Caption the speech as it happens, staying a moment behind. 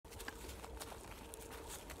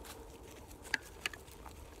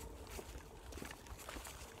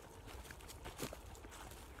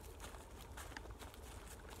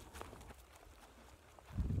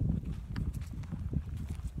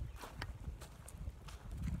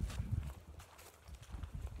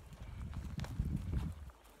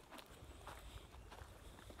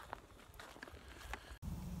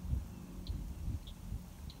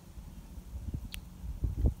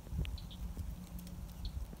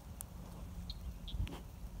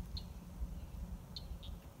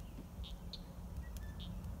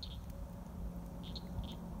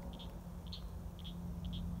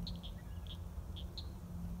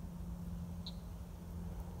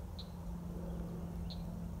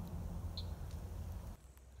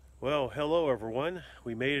Well, hello everyone.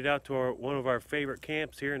 We made it out to one of our favorite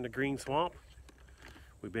camps here in the Green Swamp.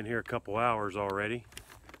 We've been here a couple hours already.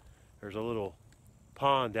 There's a little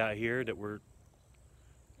pond out here that we're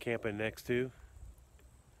camping next to.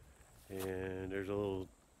 And there's a little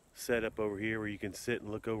setup over here where you can sit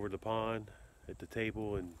and look over the pond at the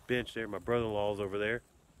table and bench there. My brother-in-law's over there.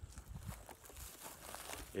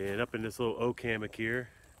 And up in this little oak hammock here,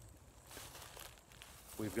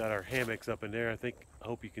 we've got our hammocks up in there. I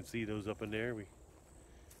hope you can see those up in there. We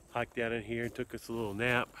hiked down in here and took us a little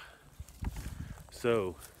nap.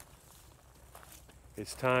 So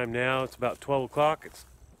it's time now. It's about 12 o'clock. It's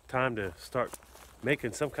time to start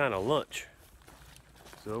making some kind of lunch.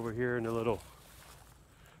 So over here in the little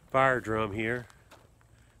fire drum here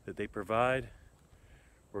that they provide,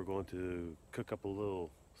 we're going to cook up a little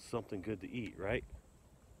something good to eat, right?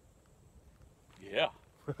 Yeah.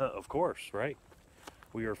 Of course, right?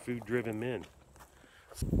 We are food-driven men.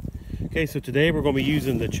 Okay, so today we're going to be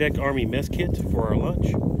using the Czech Army mess kit for our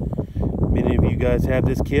lunch. Many of you guys have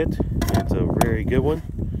this kit. It's a very good one.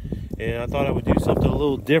 And I thought I would do something a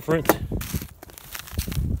little different.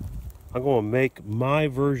 I'm going to make my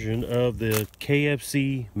version of the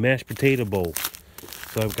KFC Mashed Potato Bowl.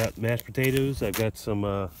 So I've got mashed potatoes. I've got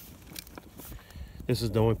some, this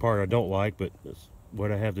is the only part I don't like, but it's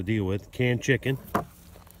what I have to deal with. Canned chicken.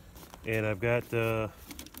 And I've got,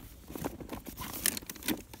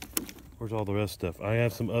 where's all the rest of stuff? I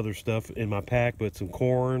have some other stuff in my pack, but some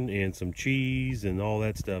corn and some cheese and all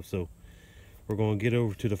that stuff. So we're going to get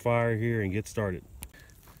over to the fire here and get started.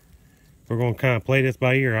 We're going to kind of play this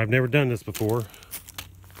by ear. I've never done this before.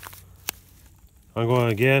 I'm going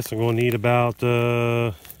to guess I'm going to need about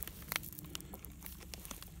a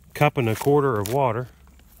cup and a quarter of water.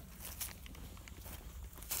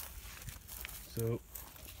 So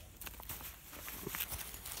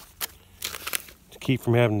to keep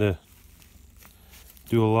from having to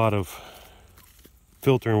do a lot of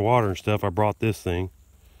filtering water and stuff, I brought this thing.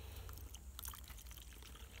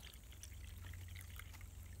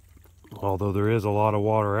 Although there is a lot of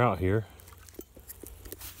water out here.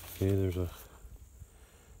 Okay, there's a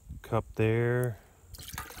cup there.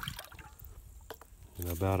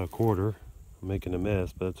 And about a quarter. I'm making a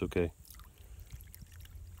mess, but that's okay.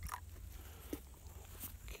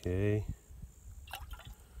 Okay.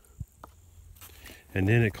 And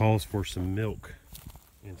then it calls for some milk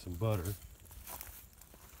and some butter.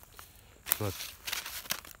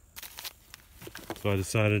 So I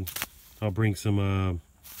decided I'll bring some of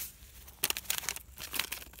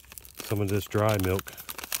this dry milk.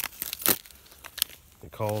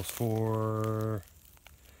 It calls for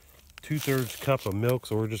 2/3 cup of milk,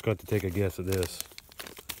 so we're just going to take a guess at this.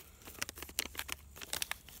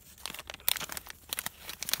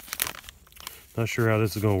 Not sure how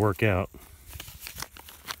this is going to work out.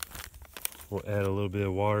 We'll add a little bit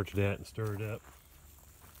of water to that and stir it up.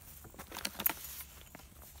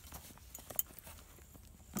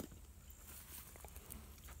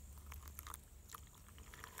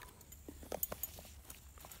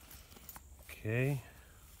 Okay.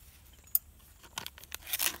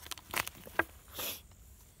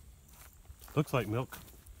 Looks like milk.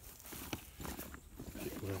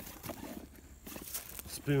 Get my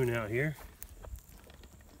spoon out here.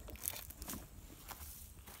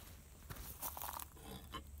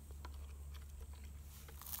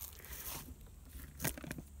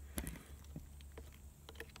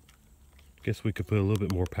 Guess we could put a little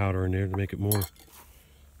bit more powder in there to make it more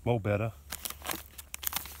better,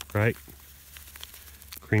 right?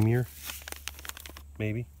 Creamier,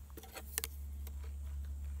 maybe.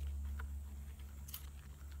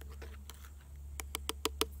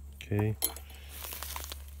 Okay.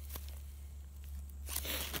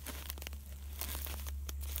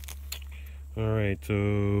 All right,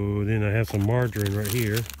 so then I have some margarine right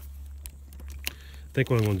here. I think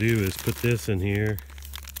what I'm gonna do is put this in here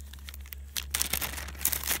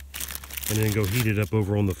and then go heat it up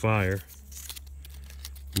over on the fire.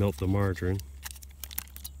 Melt the margarine.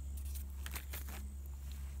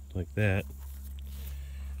 Like that.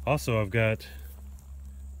 Also, I've got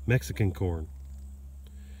Mexican corn.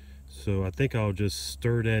 So I think I'll just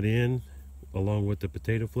stir that in along with the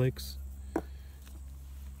potato flakes.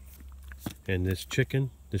 And this chicken's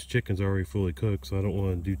already fully cooked, so I don't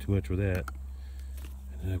want to do too much with that.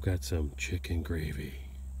 And then I've got some chicken gravy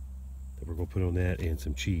that we're going to put on that and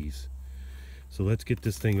some cheese. So let's get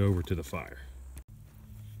this thing over to the fire.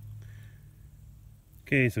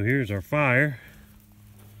 Okay, so here's our fire.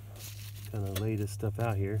 Kind of lay this stuff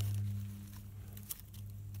out here.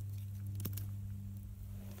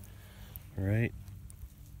 All right.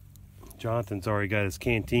 Jonathan's already got his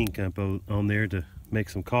canteen compo on there to make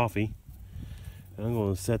some coffee. I'm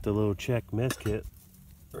going to set the little Czech mess kit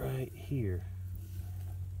right here.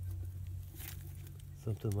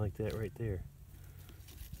 Something like that right there.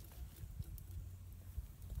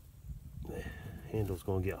 The handle's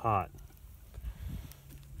going to get hot.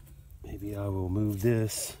 Maybe I will move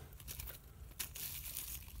this.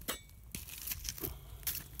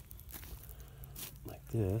 Like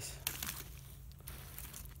this.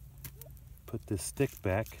 Put this stick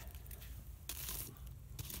back.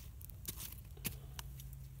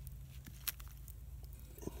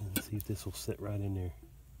 And see if this will sit right in there.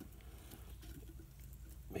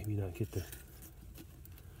 Maybe not get the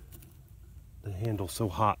handle so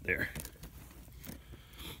hot there.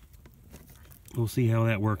 We'll see how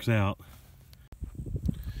that works out.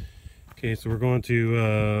 Okay, so we're going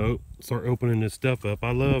to start opening this stuff up.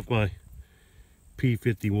 I love my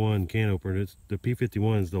P51 can opener. The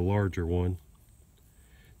P51 is the larger one.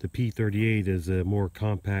 The P38 is a more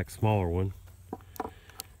compact, smaller one.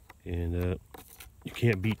 And you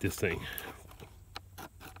can't beat this thing.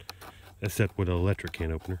 Except with an electric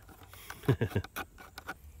can opener.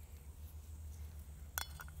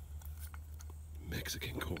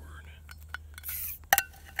 Mexican corn.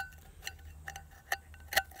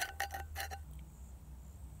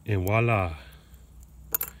 And voila,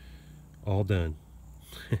 all done.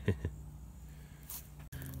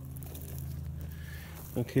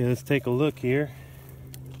 Okay, let's take a look here.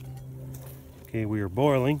 Okay, we are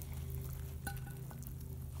boiling.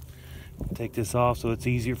 Take this off so it's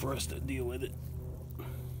easier for us to deal with it.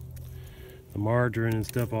 The margarine and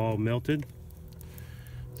stuff all melted.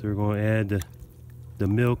 So we're going to add the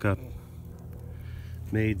milk I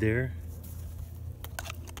made there.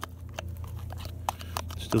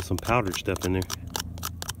 Still some powdered stuff in there.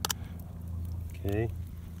 Okay.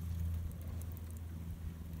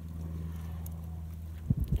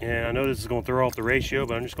 And I know this is going to throw off the ratio,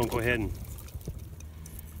 but I'm just going to go ahead and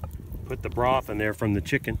put the broth in there from the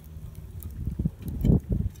chicken.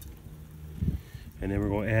 And then we're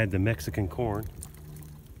going to add the Mexican corn.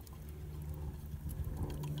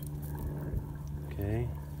 Okay.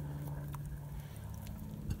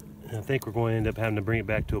 And I think we're going to end up having to bring it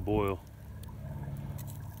back to a boil.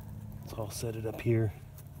 So I'll set it up here.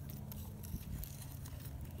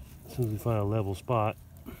 As soon as we find a level spot.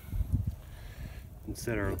 And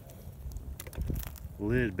set our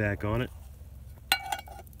lid back on it.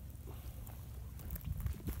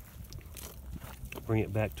 Bring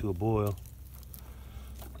it back to a boil.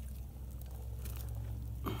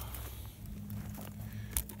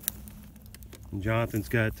 And Jonathan's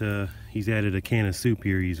got, he's added a can of soup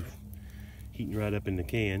here. He's heating right up in the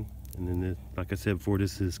can. And then, like I said before,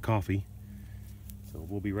 this is coffee. So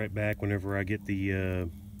we'll be right back whenever I get the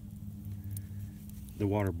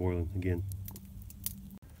water boiling again.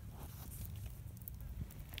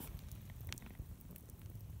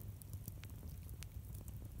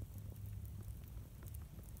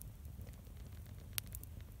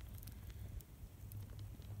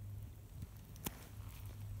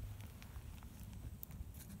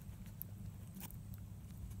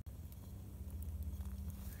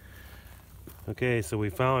 Okay, so we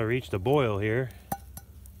finally reached a boil here.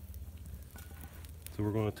 So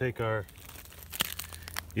we're going to take our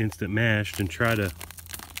instant mashed and try to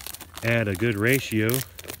add a good ratio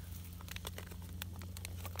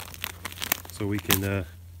so we can get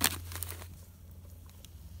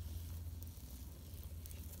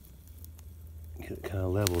it kind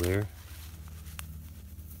of level there.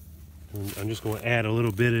 And I'm just going to add a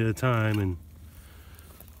little bit at a time and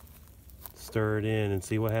stir it in and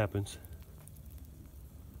see what happens.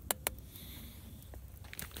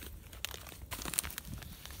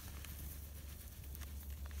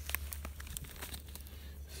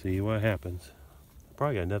 See what happens.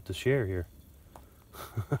 Probably got enough to share here.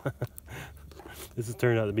 This has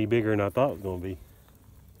turned out to be bigger than I thought it was going to be.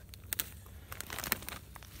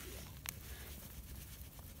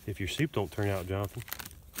 If your soup don't turn out, Jonathan,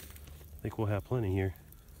 I think we'll have plenty here.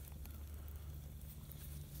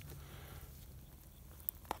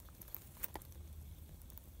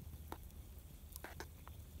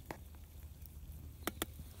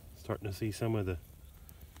 Starting to see some of the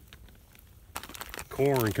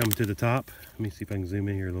corn coming to the top. Let me see if I can zoom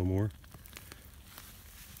in here a little more.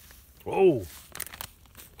 Whoa!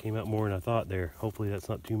 Came out more than I thought there. Hopefully that's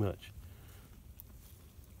not too much.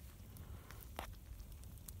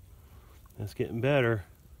 That's getting better.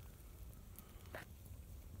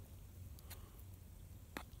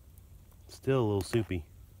 Still a little soupy.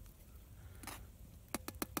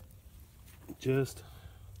 Just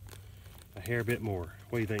a hair bit more.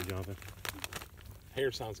 What do you think, Jonathan?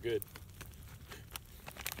 Hair sounds good.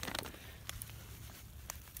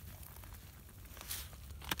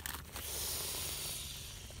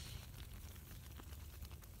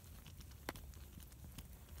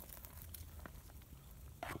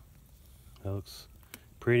 That looks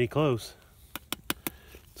pretty close.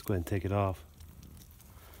 Let's go ahead and take it off.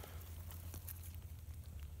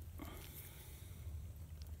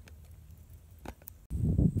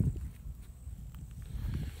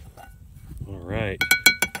 All right.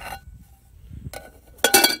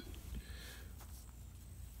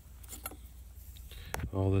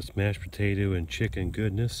 All this mashed potato and chicken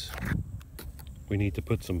goodness. We need to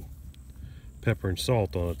put some pepper and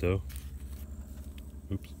salt on it though.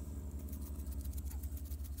 Oops.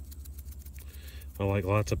 I like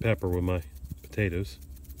lots of pepper with my potatoes.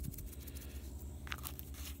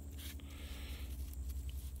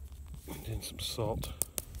 And then some salt.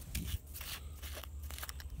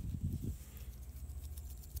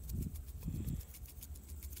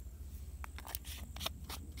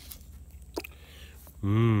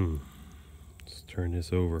 Let's turn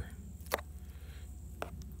this over.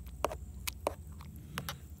 A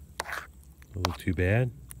little too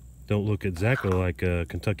bad. Don't look exactly like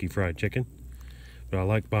Kentucky Fried Chicken, but I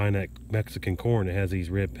like buying that Mexican corn that has these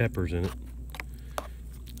red peppers in it.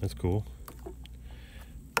 That's cool.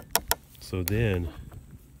 So then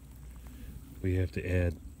we have to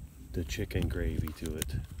add the chicken gravy to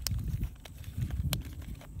it.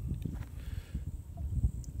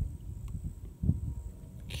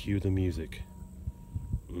 Cue the music.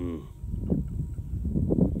 Some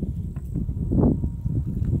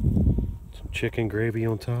chicken gravy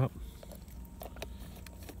on top.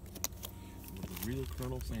 With a real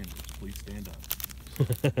Colonel Sanders, please stand up.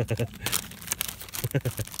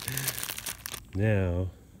 Now,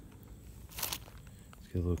 let's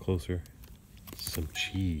get a little closer. Some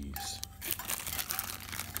cheese.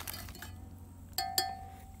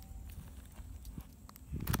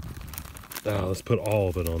 Let's put all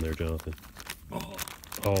of it on there, Jonathan.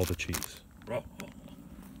 All the cheese.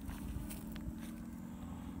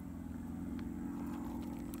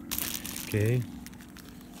 Okay.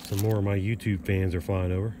 Some more of my YouTube fans are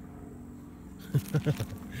flying over.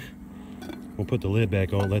 We'll put the lid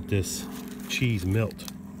back on, let this cheese melt.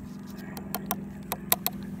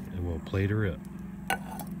 And we'll plate her up.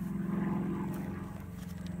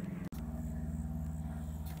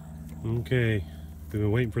 Okay. We've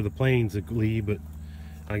been waiting for the planes to leave, but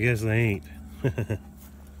I guess they ain't.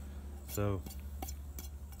 So,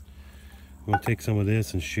 I'm gonna take some of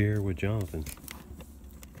this and share with Jonathan.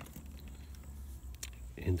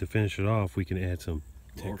 And to finish it off, we can add some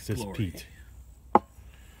Texas Pete.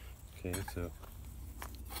 Okay, so.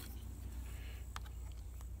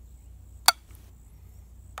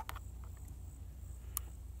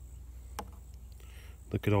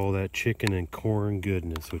 Look at all that chicken and corn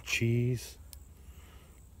goodness with cheese.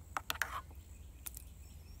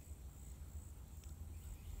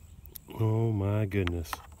 Oh my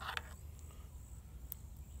goodness.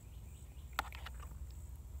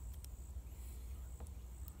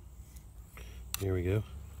 Here we go.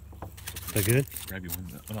 Is that good? Grab you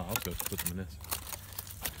one. Oh, no, I'll go put them in this.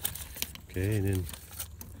 Okay, and then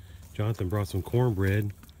Jonathan brought some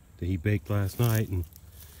cornbread that he baked last night and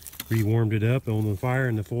re-warmed it up on the fire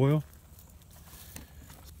in the foil.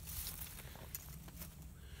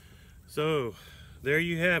 So, there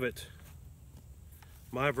you have it.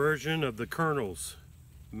 My version of the Colonel's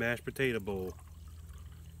mashed potato bowl.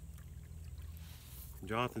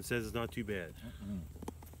 Jonathan says it's not too bad.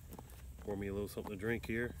 Pour me a little something to drink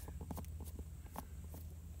here.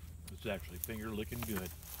 It's actually finger licking good.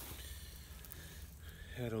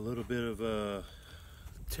 Had a little bit of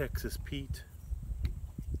Texas Pete.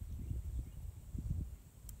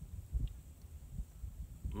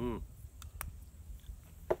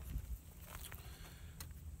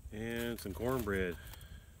 And some cornbread.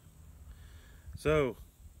 So,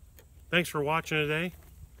 thanks for watching today.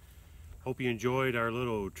 Hope you enjoyed our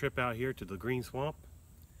little trip out here to the Green Swamp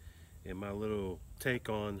and my little take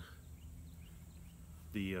on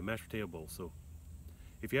the mashed potato bowl. So,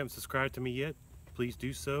 if you haven't subscribed to me yet, please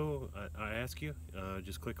do so. I ask you,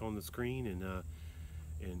 just click on the screen and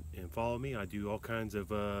follow me. I do all kinds of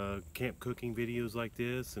camp cooking videos like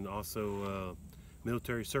this, and also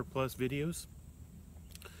military surplus videos.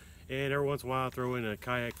 And every once in a while I throw in a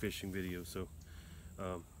kayak fishing video. So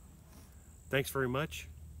thanks very much,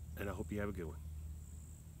 and I hope you have a good one.